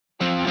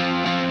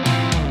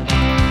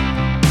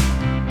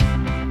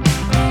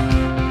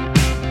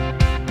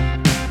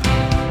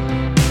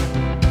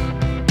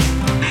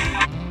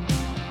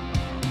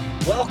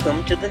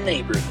Welcome to the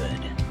Neighborhood,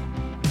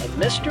 a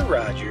Mr.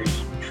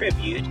 Rogers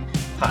tribute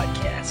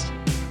podcast.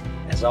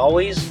 As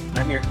always,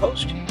 I'm your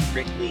host,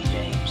 Rick Lee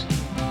James,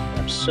 and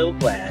I'm so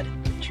glad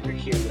that you are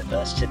here with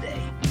us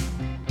today.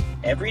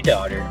 Every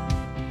daughter,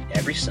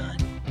 every son,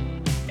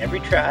 every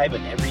tribe,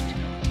 and every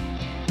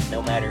tongue,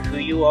 no matter who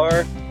you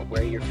are or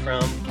where you're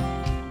from,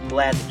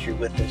 glad that you're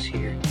with us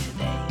here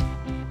today.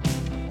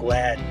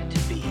 Glad to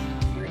be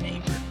your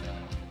neighbor.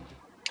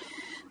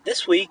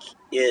 This week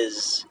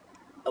is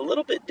a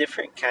little bit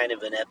different kind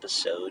of an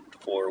episode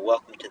for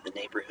Welcome to the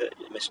Neighborhood,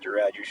 Mr.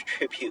 Rogers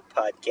Tribute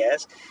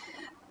Podcast.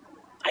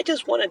 I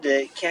just wanted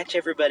to catch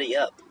everybody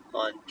up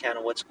on kind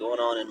of what's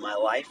going on in my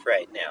life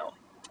right now,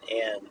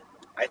 and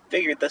I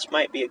figured this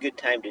might be a good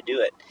time to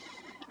do it.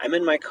 I'm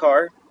in my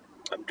car,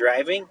 I'm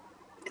driving,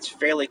 it's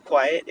fairly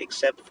quiet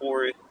except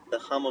for the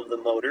hum of the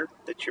motor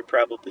that you're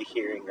probably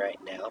hearing right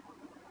now.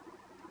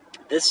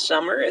 This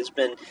summer has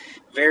been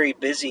very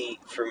busy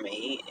for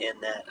me in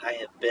that I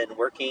have been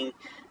working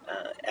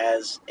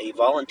as a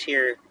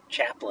volunteer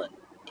chaplain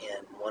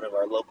in one of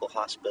our local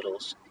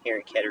hospitals here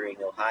in Kettering,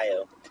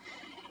 Ohio.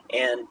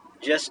 And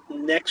just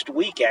next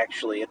week,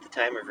 actually, at the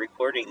time of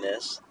recording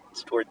this,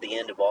 it's toward the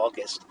end of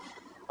August,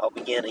 I'll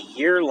begin a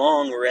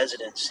year-long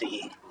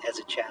residency as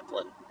a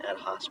chaplain at a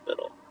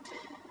hospital.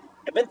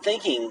 I've been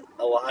thinking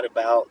a lot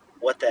about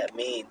what that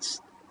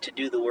means to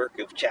do the work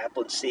of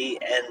chaplaincy,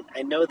 and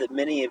I know that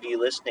many of you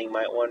listening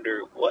might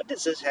wonder, what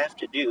does this have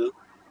to do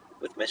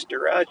with Mr.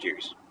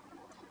 Rogers?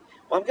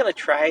 Well, I'm going to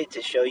try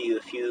to show you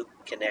a few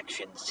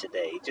connections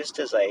today. Just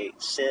as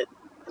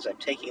I'm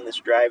taking this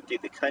drive through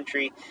the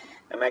country,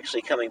 I'm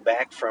actually coming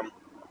back from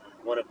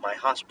one of my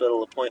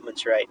hospital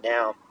appointments right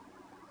now,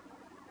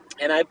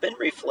 and I've been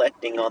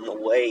reflecting on the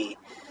way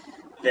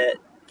that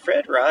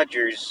Fred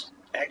Rogers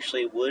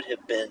actually would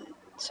have been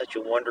such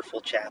a wonderful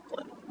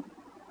chaplain,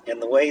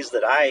 and the ways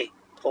that I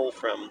pull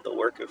from the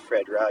work of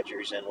Fred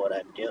Rogers and what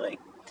I'm doing.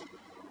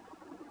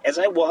 As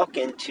I walk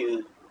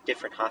into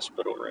different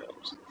hospital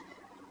rooms,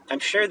 I'm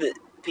sure that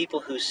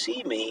people who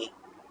see me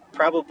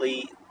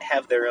probably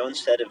have their own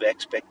set of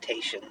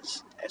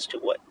expectations as to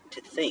what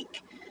to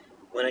think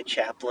when a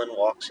chaplain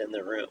walks in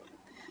the room.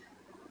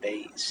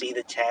 They see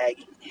the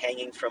tag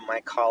hanging from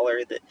my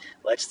collar that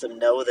lets them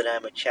know that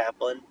I'm a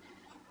chaplain.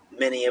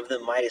 Many of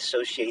them might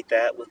associate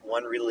that with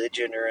one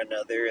religion or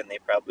another, and they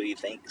probably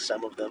think,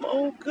 some of them,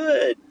 oh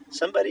good,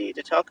 somebody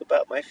to talk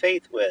about my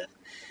faith with.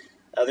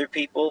 Other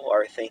people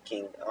are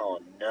thinking, oh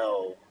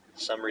no,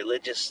 some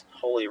religious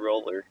holy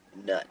roller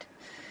nut.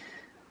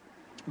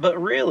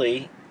 But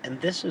really,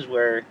 and this is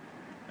where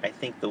I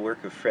think the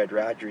work of Fred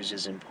Rogers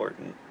is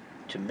important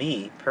to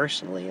me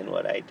personally in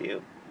what I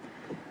do.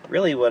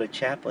 Really what a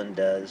chaplain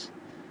does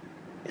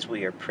is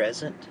we are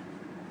present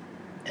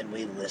and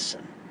we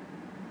listen.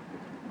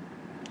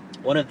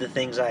 One of the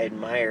things I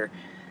admire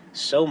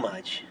so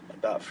much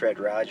about Fred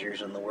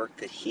Rogers and the work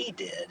that he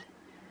did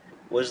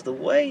was the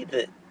way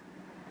that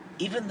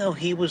even though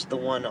he was the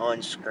one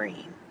on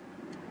screen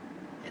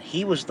and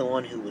he was the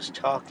one who was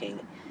talking,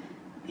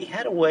 he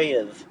had a way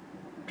of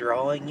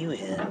drawing you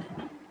in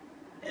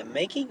and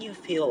making you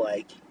feel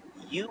like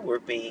you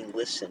were being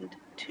listened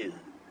to.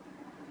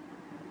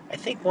 I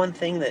think one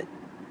thing that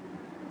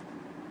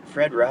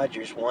Fred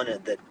Rogers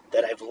wanted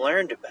that I've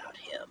learned about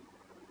him,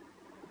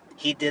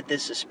 he did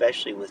this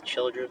especially with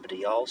children, but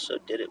he also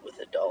did it with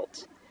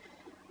adults.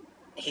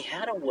 He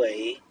had a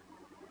way,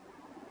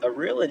 a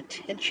real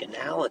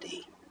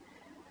intentionality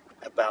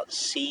about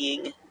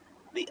seeing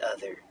the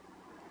other,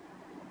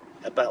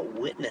 about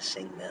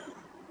witnessing them,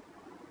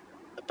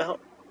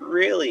 about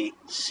really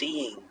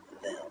seeing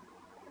them.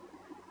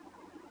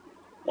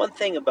 One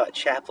thing about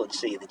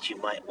chaplaincy that you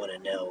might want to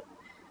know,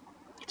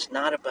 it's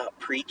not about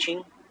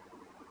preaching.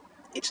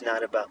 It's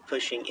not about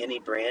pushing any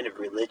brand of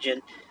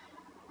religion.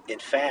 In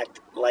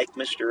fact, like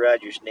Mr.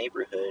 Rogers'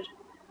 Neighborhood,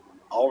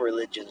 all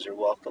religions are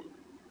welcome.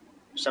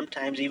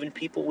 Sometimes even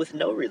people with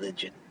no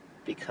religion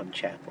become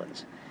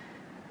chaplains.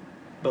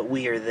 But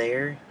we are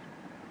there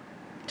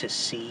to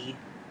see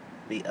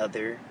the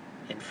other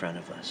in front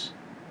of us,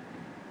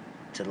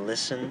 to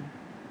listen,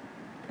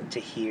 to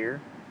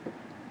hear,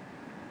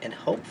 and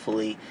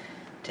hopefully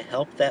to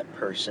help that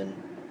person,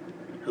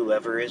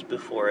 whoever is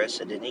before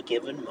us at any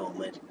given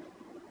moment,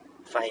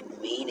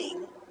 find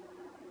meaning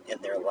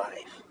in their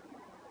life.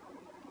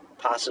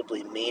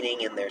 Possibly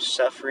meaning in their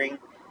suffering,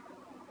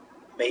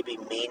 maybe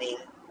meaning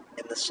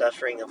in the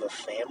suffering of a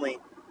family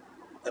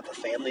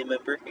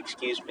member,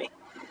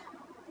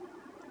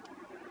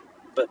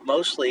 But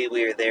mostly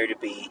we are there to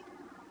be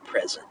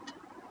present.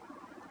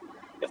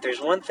 If there's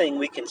one thing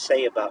we can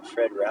say about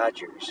Fred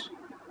Rogers,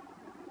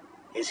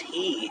 is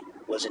he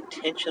was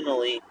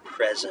intentionally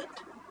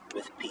present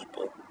with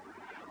people.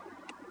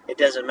 It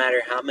doesn't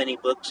matter how many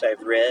books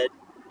I've read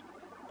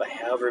by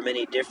however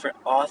many different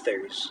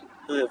authors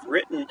who have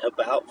written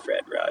about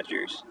Fred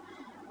Rogers,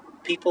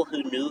 people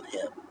who knew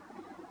him,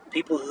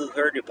 people who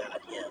heard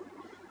about him,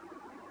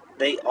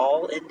 they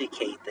all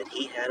indicate that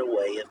he had a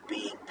way of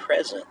being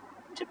present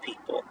to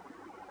people.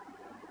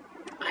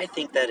 I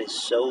think that is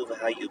so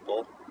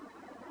valuable.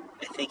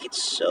 I think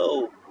it's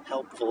so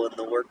helpful in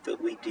the work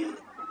that we do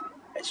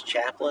as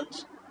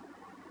chaplains,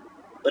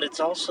 but it's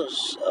also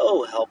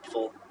so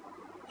helpful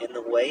in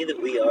the way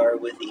that we are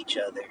with each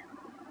other.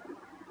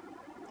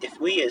 If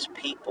we as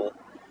people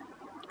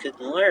could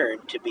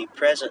learn to be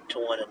present to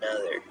one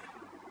another,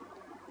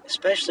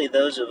 especially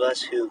those of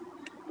us who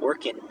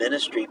work in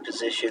ministry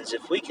positions,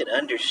 if we could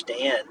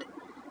understand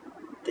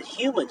that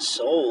human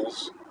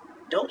souls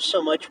don't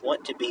so much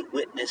want to be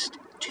witnessed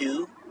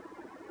to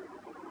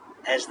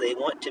as they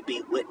want to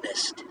be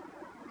witnessed,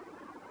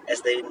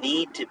 as they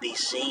need to be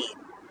seen,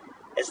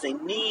 as they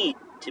need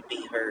to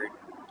be heard.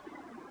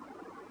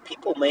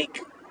 People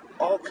make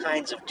all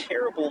kinds of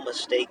terrible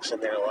mistakes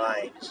in their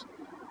lives,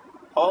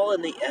 all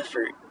in the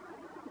effort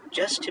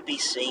just to be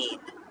seen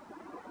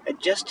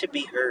and just to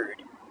be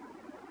heard.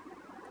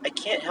 I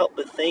can't help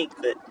but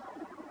think that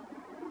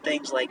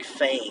things like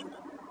fame,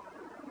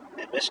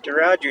 and Mr.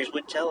 Rogers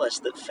would tell us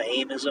that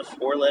fame is a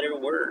 4-letter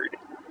word,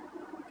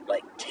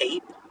 like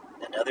tape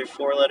and other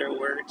 4-letter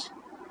words.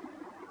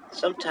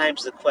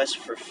 Sometimes the quest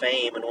for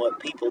fame and what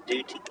people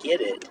do to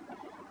get it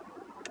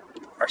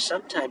are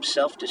sometimes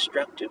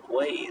self-destructive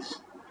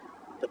ways,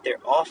 but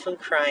they're often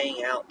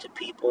crying out to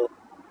people,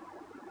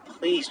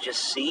 please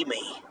just see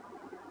me.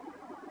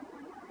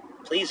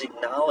 Please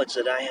acknowledge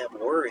that I have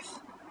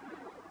worth.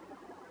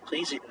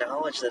 Please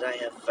acknowledge that I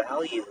have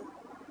value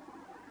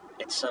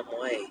in some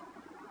way.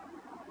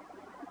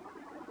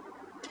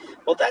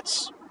 Well,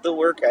 that's the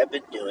work I've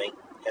been doing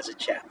as a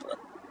chaplain.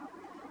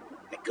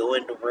 I go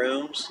into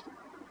rooms,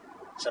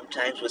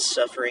 sometimes with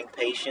suffering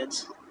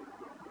patients.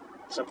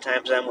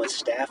 Sometimes I'm with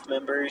staff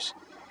members.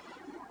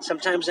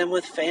 Sometimes I'm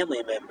with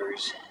family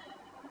members.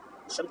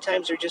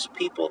 Sometimes they're just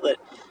people that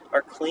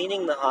are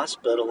cleaning the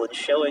hospital and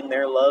showing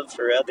their love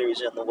for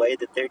others in the way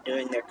that they're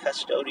doing their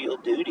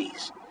custodial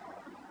duties.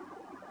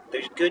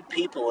 There's good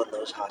people in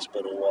those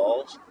hospital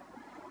walls.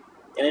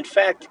 And in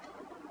fact,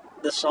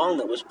 the song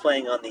that was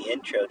playing on the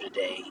intro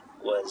today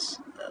was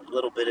a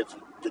little bit of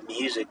the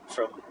music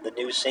from the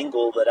new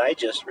single that I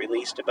just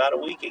released about a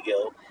week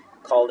ago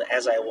called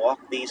As I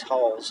Walk These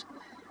Halls.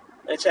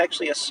 And it's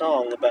actually a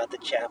song about the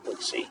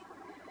chaplaincy.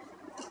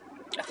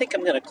 I think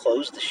I'm going to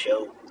close the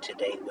show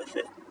today with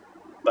it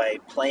by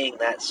playing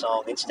that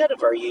song instead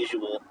of our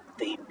usual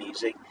theme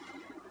music,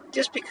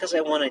 just because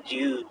I wanted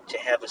you to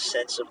have a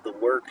sense of the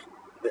work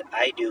that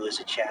I do as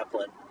a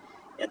chaplain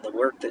and the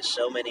work that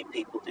so many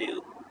people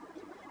do.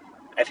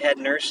 I've had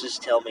nurses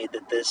tell me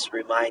that this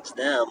reminds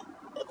them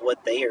of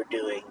what they are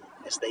doing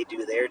as they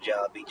do their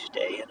job each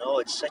day, and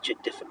it's such a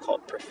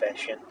difficult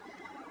profession.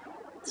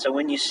 So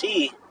when you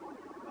see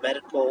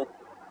medical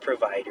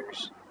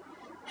providers,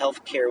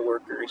 healthcare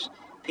workers,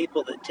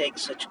 people that take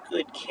such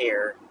good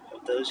care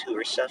of those who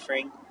are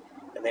suffering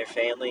and their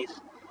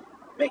families,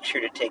 make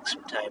sure to take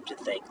some time to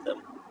thank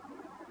them.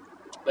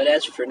 But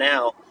as for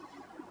now,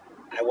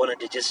 I wanted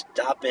to just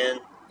stop in,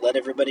 let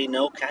everybody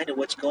know kind of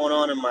what's going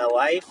on in my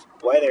life,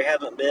 why there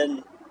haven't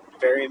been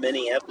very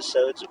many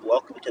episodes of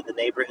Welcome to the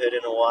Neighborhood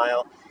in a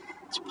while.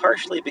 It's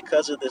partially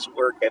because of this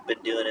work I've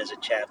been doing as a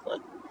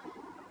chaplain.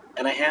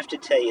 And I have to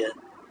tell you,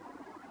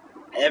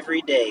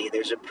 every day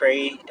there's a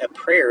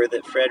prayer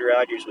that Fred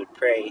Rogers would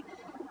pray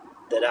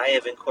that I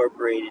have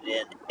incorporated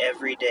in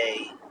every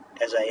day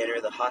as I enter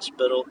the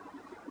hospital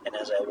and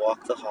as I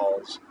walk the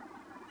halls.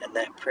 And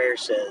that prayer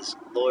says,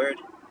 Lord,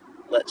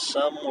 let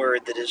some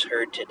word that is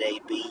heard today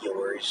be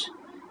yours.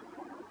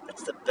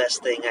 That's the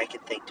best thing I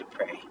can think to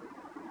pray.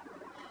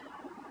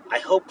 I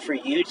hope for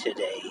you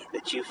today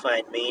that you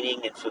find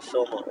meaning and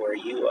fulfillment where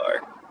you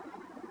are.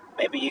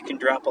 Maybe you can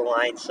drop a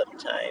line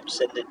sometime.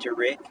 Send it to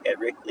Rick at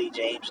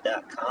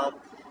rickleejames.com.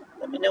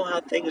 Let me know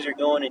how things are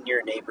going in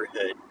your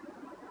neighborhood.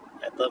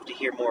 I'd love to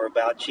hear more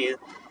about you.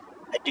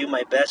 I do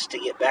my best to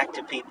get back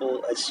to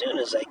people as soon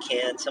as I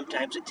can.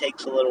 Sometimes it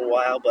takes a little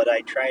while, but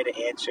I try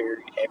to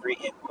answer every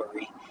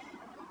inquiry.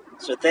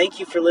 So thank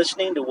you for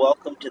listening to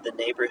Welcome to the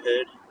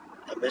Neighborhood,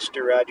 a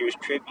Mr. Rogers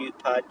tribute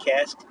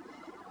podcast.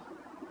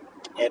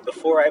 And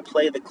before I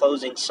play the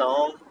closing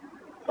song,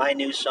 my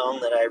new song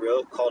that I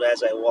wrote called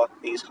As I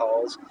Walk These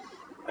Halls,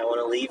 I want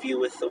to leave you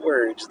with the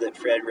words that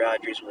Fred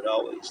Rogers would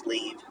always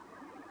leave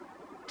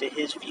to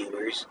his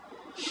viewers.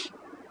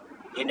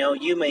 You know,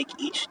 you make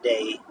each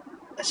day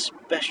a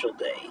special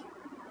day.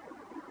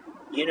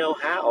 You know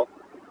how?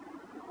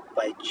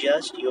 By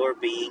just your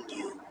being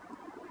you.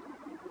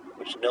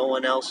 There's no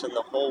one else in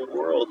the whole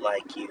world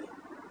like you,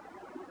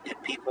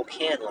 and people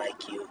can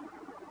like you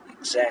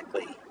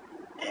exactly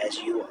as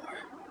you are.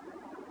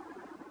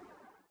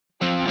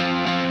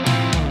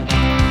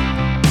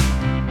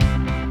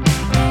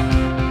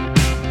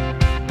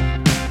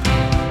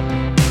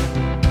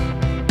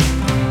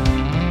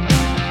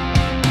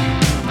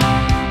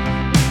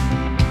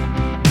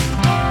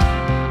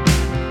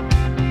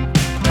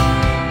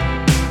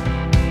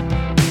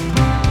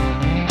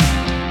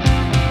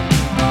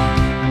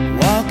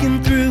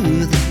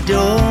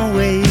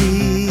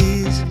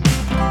 Doorways,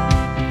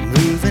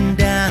 moving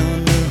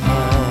down the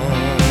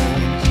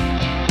halls.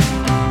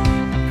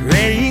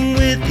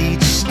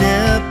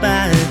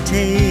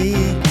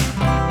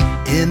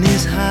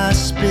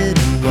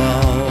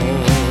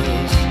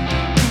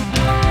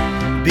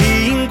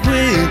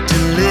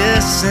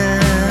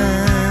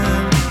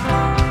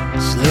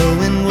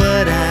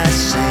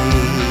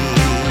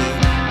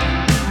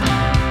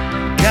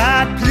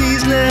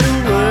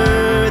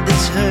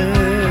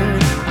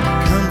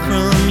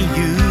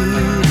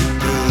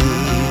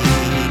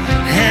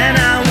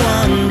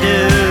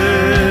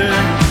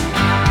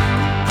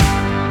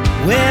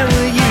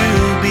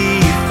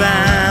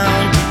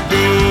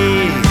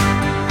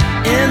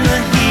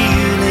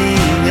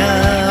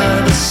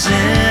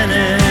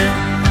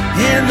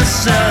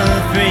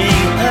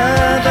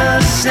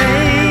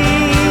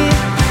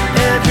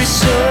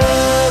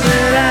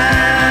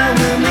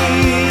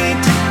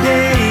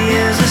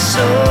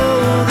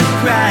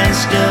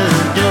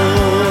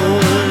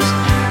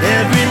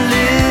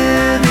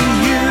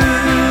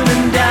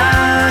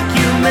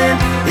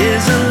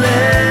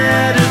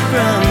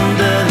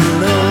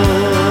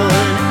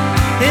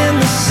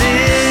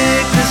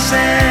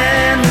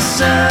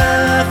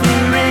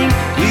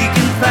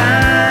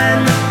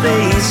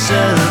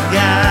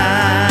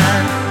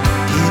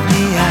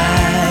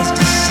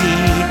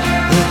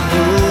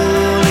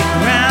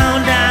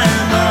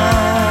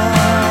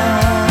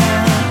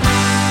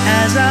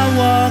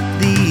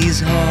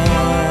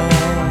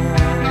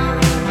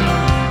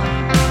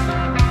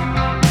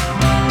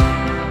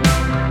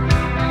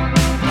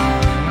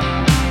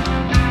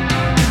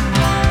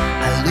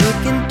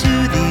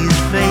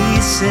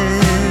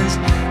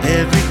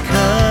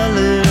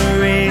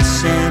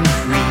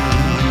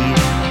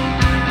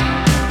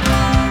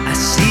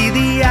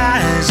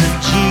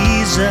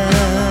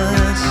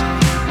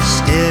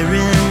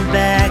 staring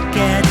back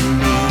at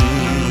me.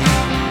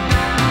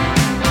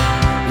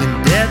 When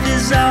death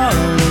is all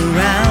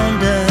around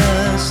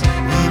us,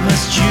 we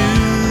must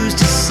choose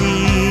to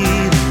see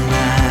the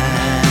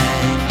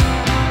light.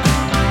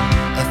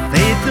 A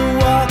faith that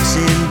walks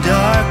in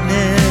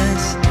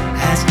darkness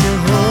has to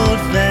hold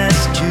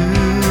fast to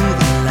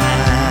the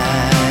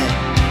light.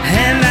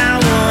 And I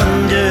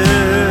wonder,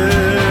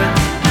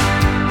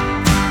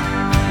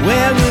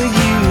 where will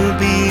you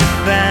be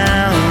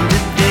found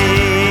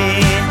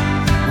today?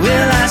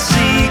 Will I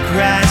see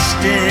Christ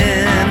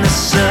in the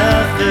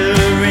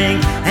suffering?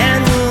 And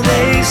will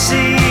they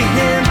see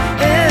Him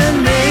in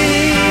me?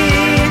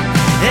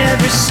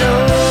 Every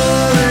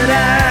soul that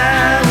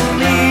I will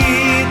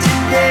meet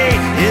today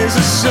is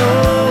a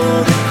soul